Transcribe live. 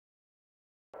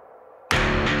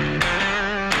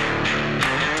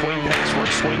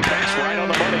Swing pass right on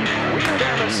the money. We're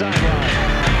down the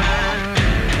sideline.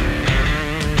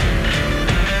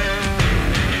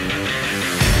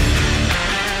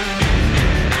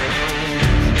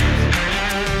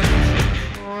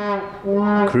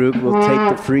 Krug will take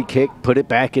the free kick, put it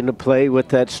back into play with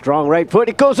that strong right foot.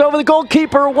 It goes over the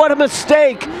goalkeeper. What a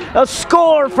mistake. A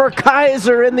score for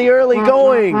Kaiser in the early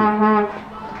going.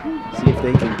 See if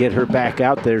they can get her back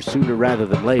out there sooner rather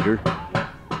than later.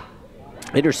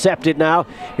 Intercepted now.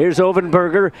 Here's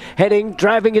Ovenberger heading,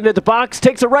 driving into the box,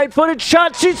 takes a right-footed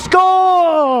shot. She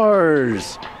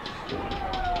scores!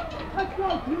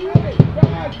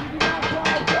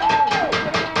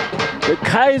 The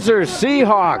Kaiser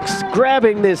Seahawks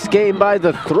grabbing this game by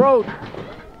the throat.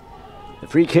 The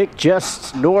free kick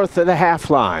just north of the half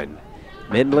line.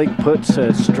 Mendling puts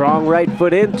a strong right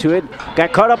foot into it.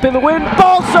 Got caught up in the wind.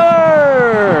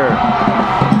 Balser!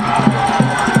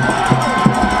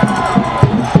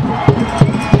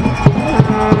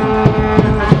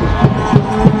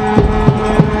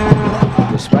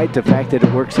 Despite the fact that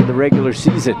it works in the regular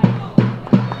season.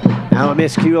 Now a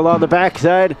miscue along the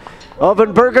backside.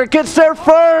 Ovenberger gets there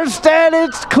first, and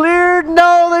it's cleared.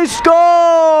 No, they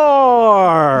score!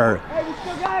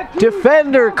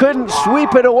 Defender couldn't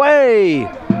sweep it away,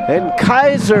 and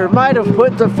Kaiser might have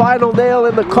put the final nail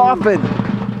in the coffin.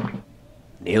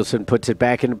 Nielsen puts it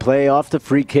back into play off the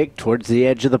free kick towards the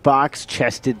edge of the box,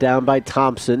 chested down by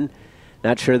Thompson.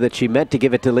 Not sure that she meant to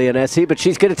give it to Leonessi, but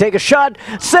she's going to take a shot.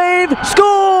 Save,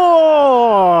 score!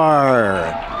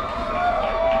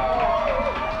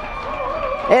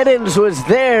 Eddins was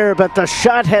there, but the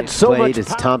shot had so much as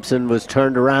Thompson was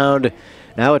turned around.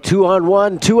 Now a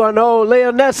 2-on-1, 2-on-0.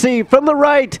 Leonessi from the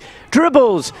right,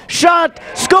 dribbles, shot,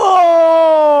 score!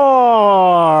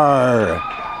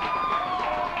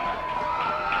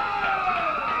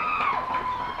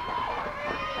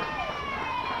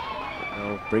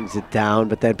 Brings it down,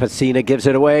 but then Pacina gives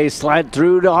it away. Slide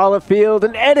through to Holifield,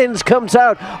 and Eddins comes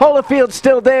out. Holifield's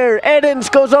still there.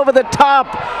 Eddins goes over the top,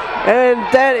 and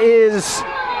that is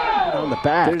on the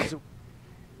back.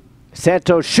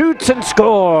 Santos shoots and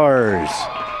scores.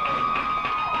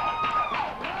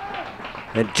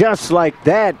 And just like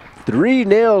that,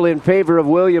 3-0 in favor of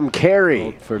William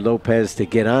Carey for Lopez to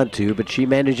get onto, but she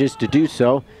manages to do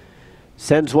so.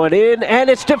 Sends one in, and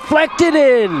it's deflected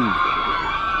in.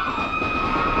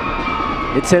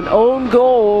 It's an own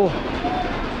goal.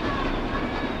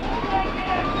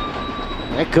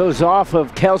 That goes off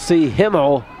of Kelsey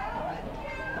Himmel.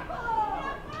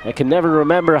 I can never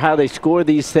remember how they score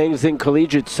these things in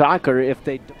collegiate soccer if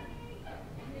they don't.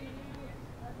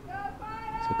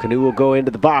 So Canu will go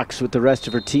into the box with the rest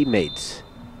of her teammates.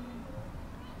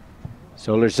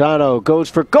 Solorzano goes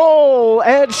for goal,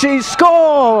 and she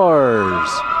scores!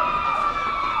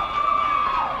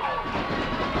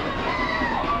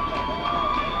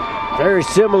 Very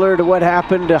similar to what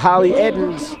happened to Holly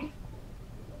Eddins.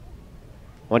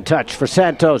 One touch for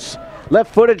Santos.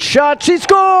 Left-footed shot, she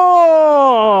scores!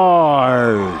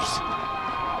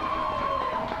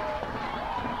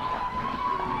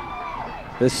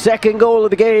 The second goal of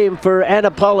the game for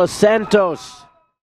Ana Paula Santos.